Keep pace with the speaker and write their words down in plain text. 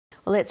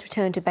Well, let's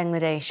return to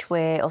Bangladesh,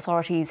 where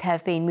authorities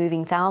have been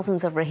moving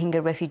thousands of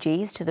Rohingya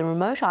refugees to the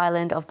remote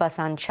island of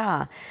Bhasan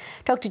Char.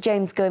 Dr.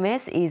 James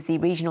Gomez is the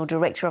regional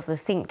director of the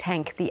think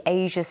tank, the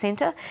Asia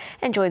Centre,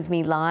 and joins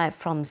me live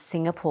from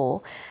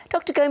Singapore.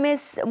 Dr.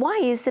 Gomez, why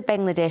is the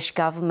Bangladesh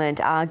government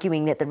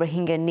arguing that the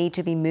Rohingya need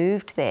to be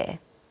moved there?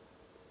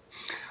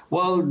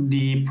 Well,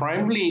 the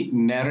primary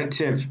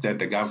narrative that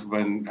the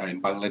government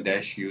in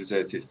Bangladesh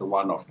uses is the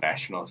one of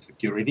national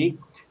security.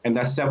 And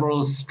there are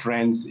several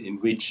strands in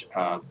which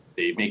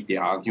they make the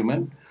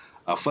argument.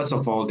 First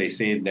of all, they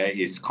say there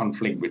is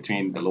conflict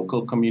between the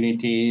local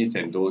communities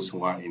and those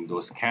who are in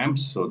those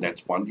camps. So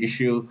that's one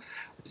issue.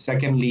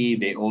 Secondly,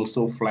 they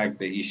also flag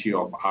the issue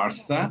of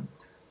ARSA,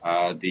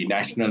 the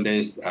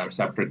nationalist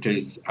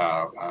separatist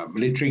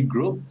military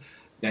group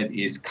that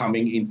is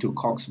coming into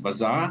Cox's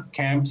Bazar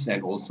camps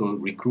and also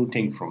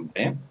recruiting from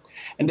there.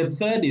 And the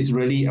third is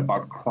really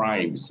about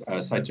crimes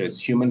such as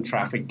human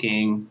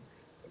trafficking,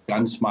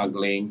 gun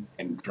smuggling,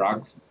 and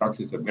drugs. Drugs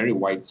is a very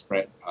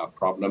widespread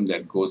problem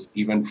that goes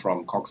even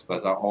from Cox's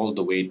Bazar all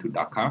the way to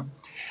Dhaka.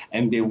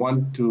 And they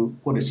want to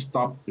put a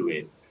stop to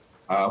it.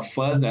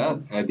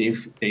 Further,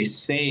 they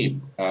say,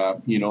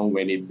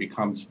 when it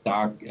becomes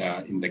dark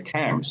in the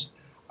camps,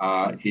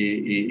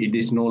 it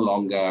is no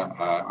longer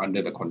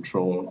under the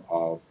control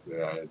of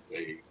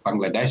the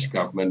Bangladesh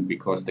government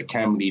because the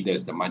camp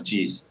leaders, the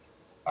Majis,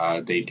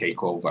 they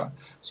take over.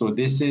 So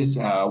this is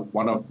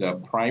one of the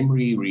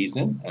primary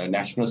reasons, a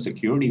national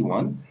security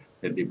one,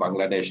 that the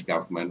Bangladesh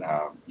government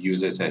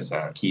uses as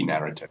a key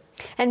narrative.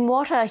 And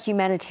what are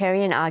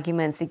humanitarian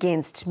arguments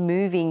against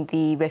moving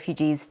the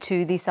refugees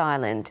to this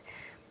island?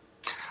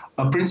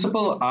 A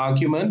principal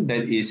argument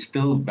that is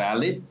still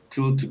valid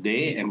till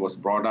today and was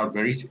brought out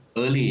very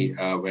early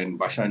when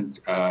Bhasan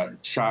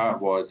Char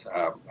was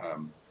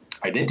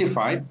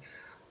identified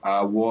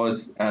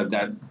was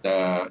that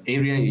the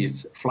area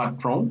is flood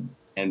prone,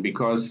 and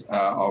because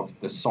of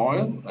the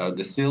soil,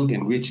 the silt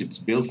in which it's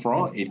built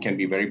from, it can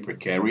be very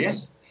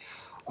precarious.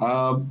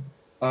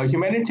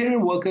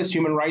 Humanitarian workers,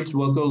 human rights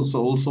workers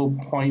also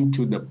point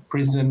to the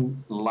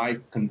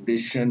prison-like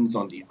conditions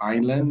on the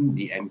island,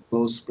 the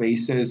enclosed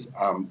spaces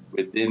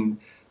within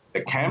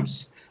the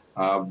camps,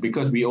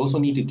 because we also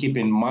need to keep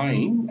in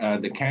mind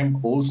the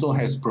camp also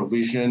has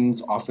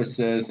provisions,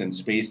 offices, and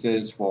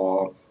spaces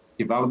for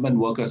development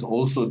workers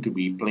also to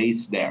be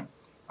placed there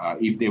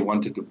if they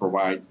wanted to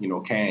provide,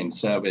 care and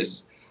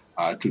service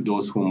to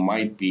those who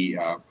might be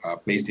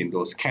placed in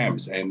those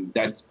camps. And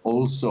that's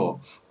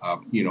also,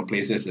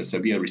 places a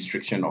severe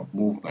restriction of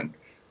movement.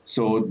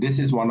 So this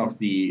is one of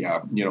the,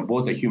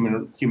 both a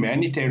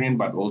humanitarian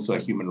but also a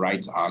human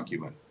rights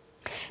argument.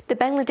 The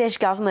Bangladesh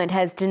government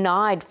has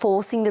denied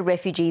forcing the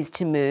refugees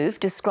to move,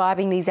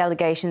 describing these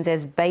allegations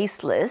as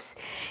baseless.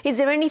 Is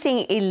there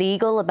anything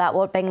illegal about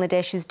what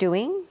Bangladesh is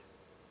doing?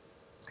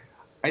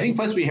 I think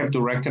first we have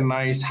to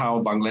recognize how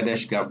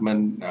Bangladesh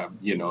government,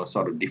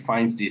 sort of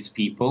defines these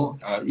people.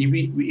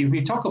 If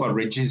we talk about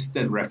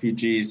registered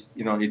refugees,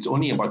 it's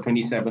only about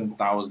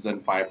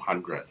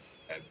 27,500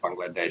 that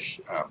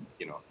Bangladesh,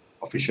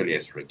 officially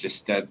has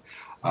registered.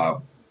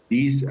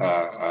 These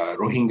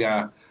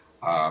Rohingya,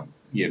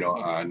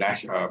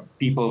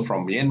 people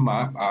from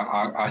Myanmar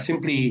are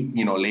simply,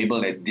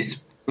 labeled as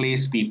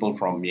displaced people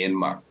from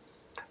Myanmar.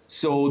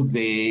 So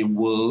they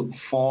will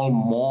fall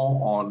more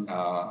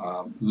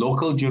on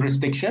local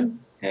jurisdiction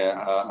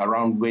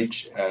around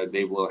which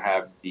they will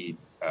have the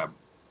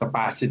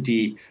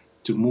capacity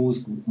to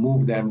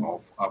move them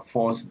or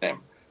force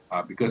them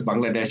because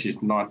Bangladesh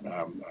is not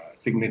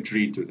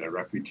signatory to the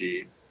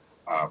refugee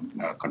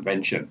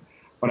convention.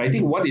 But I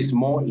think what is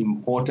more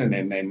important,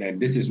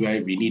 and this is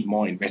where we need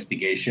more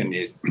investigation,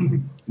 is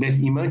there's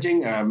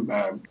emerging,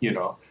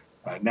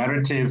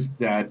 narrative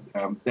that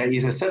there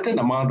is a certain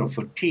amount of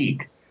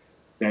fatigue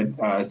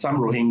that some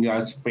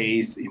Rohingyas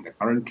face in the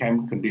current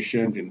camp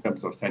conditions in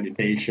terms of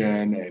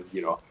sanitation and,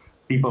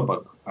 people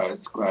per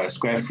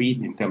square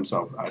feet in terms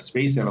of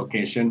space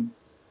allocation.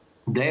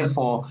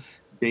 Therefore,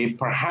 they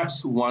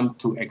perhaps want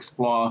to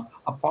explore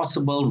a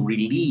possible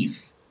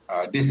relief.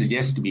 This is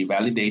yet to be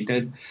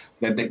validated,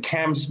 that the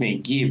camps may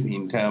give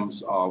in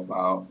terms of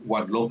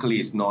what locally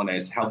is known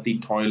as healthy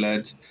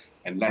toilets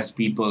and less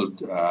people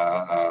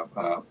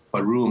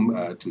per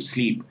room to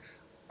sleep.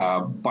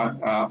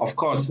 But of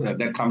course,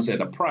 that comes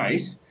at a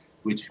price,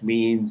 which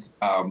means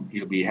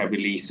it'll be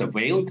heavily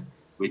surveilled,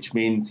 which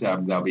means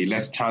there'll be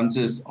less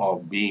chances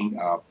of being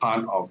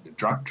part of the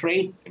drug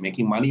trade and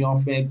making money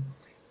off it.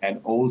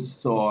 And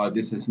also,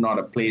 this is not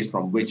a place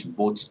from which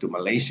boats to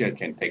Malaysia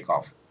can take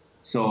off.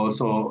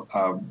 So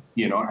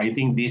I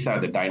think these are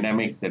the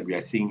dynamics that we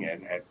are seeing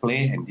at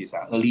play, and these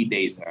are early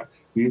days.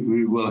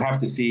 We will have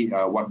to see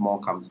what more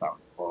comes out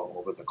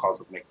over the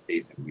course of next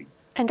days and weeks.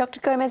 And Dr.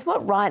 Gomez,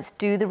 what rights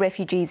do the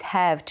refugees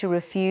have to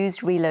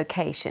refuse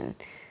relocation?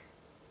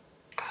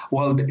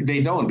 Well,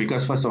 they don't,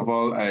 because first of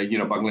all,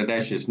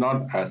 Bangladesh is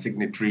not a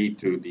signatory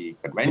to the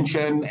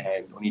convention,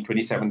 and only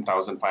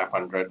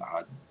 27,500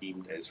 are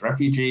deemed as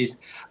refugees.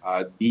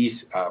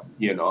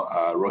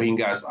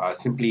 Rohingyas are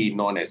simply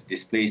known as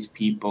displaced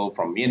people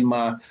from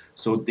Myanmar,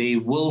 so they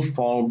will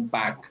fall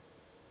back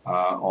the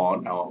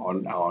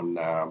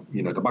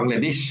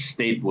Bangladesh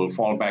state will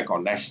fall back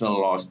on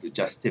national laws to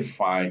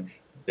justify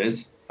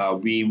this.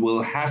 We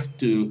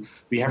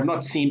have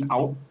not seen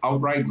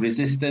outright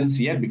resistance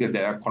yet, because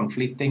there are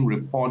conflicting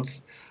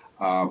reports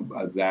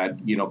that,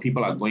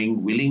 people are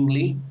going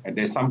willingly, and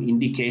there's some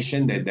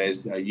indication that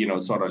there's,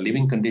 sort of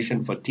living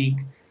condition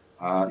fatigue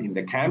in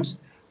the camps.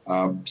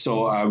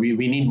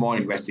 We need more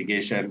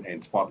investigation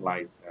and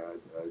spotlight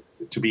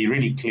to be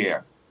really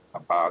clear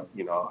about,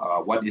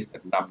 what is the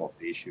nub of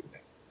the issue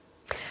there.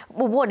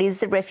 Well, what is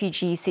the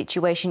refugee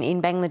situation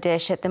in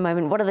Bangladesh at the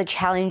moment? What are the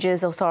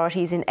challenges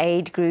authorities and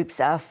aid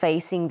groups are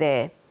facing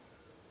there?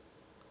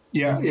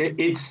 Yeah,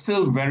 it's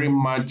still very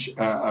much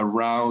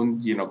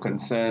around,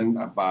 concern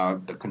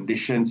about the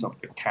conditions of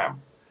the camp,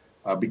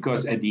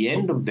 because at the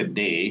end of the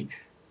day,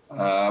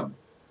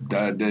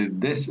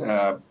 this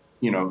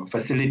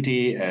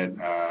facility at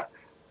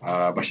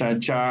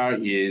Bhasan Char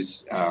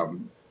is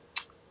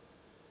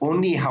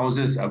only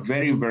houses a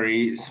very,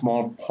 very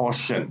small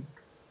portion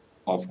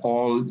of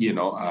all,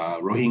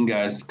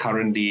 Rohingyas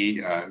currently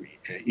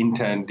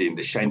interned in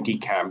the shanty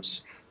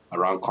camps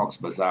around Cox's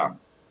Bazar.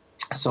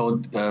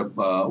 So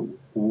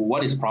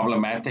what is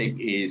problematic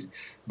is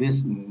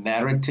this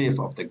narrative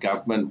of the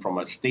government from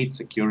a state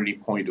security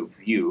point of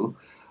view,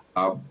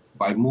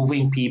 by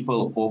moving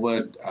people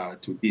over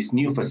to this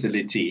new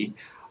facility,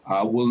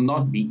 will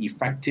not be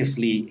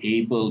effectively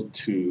able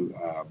to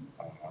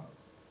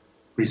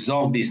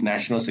resolve these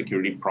national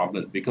security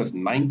problems, because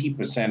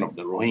 90% of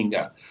the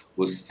Rohingya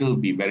will still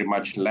be very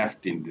much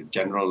left in the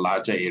general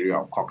larger area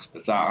of Cox's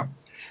Bazar,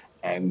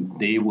 and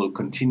they will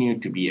continue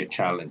to be a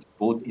challenge,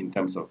 both in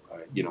terms of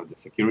the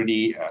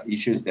security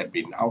issues that have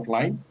been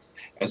outlined,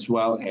 as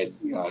well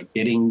as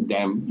getting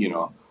them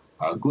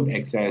good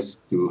access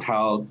to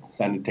health,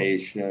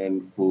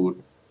 sanitation,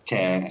 food,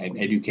 care, and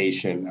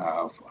education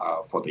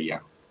for the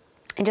young.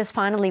 And just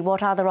finally,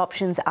 what other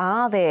options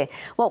are there?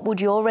 What would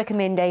your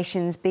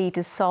recommendations be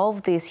to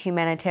solve this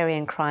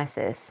humanitarian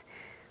crisis?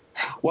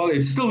 Well,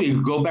 we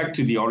go back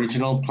to the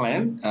original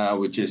plan,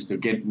 which is to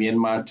get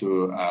Myanmar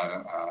to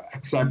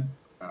accept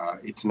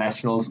its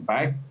nationals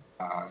back,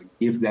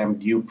 give them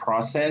due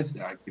process,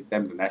 give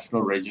them the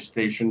national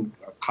registration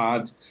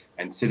cards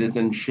and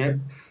citizenship.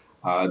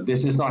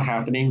 This is not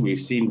happening. We've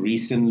seen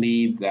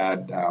recently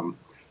that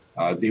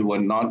they were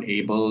not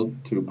able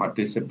to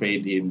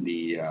participate in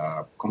the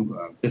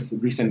just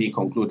recently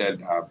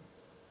concluded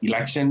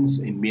elections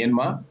in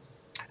Myanmar.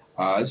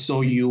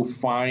 So you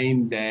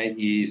find there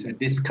is a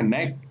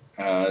disconnect.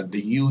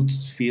 The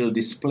youths feel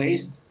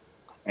displaced,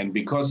 and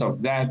because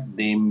of that,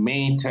 they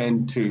may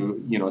turn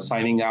to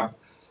signing up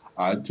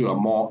to a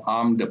more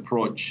armed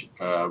approach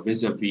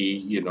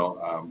vis-a-vis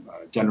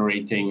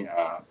generating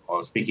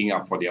or speaking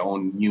up for their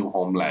own new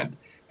homeland.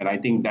 And I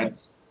think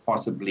that's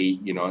possibly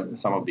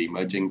some of the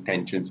emerging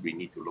tensions we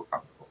need to look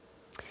out for.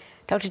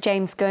 Dr.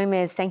 James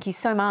Gomez, thank you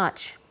so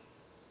much.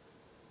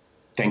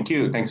 Thank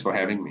you. Thanks for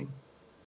having me.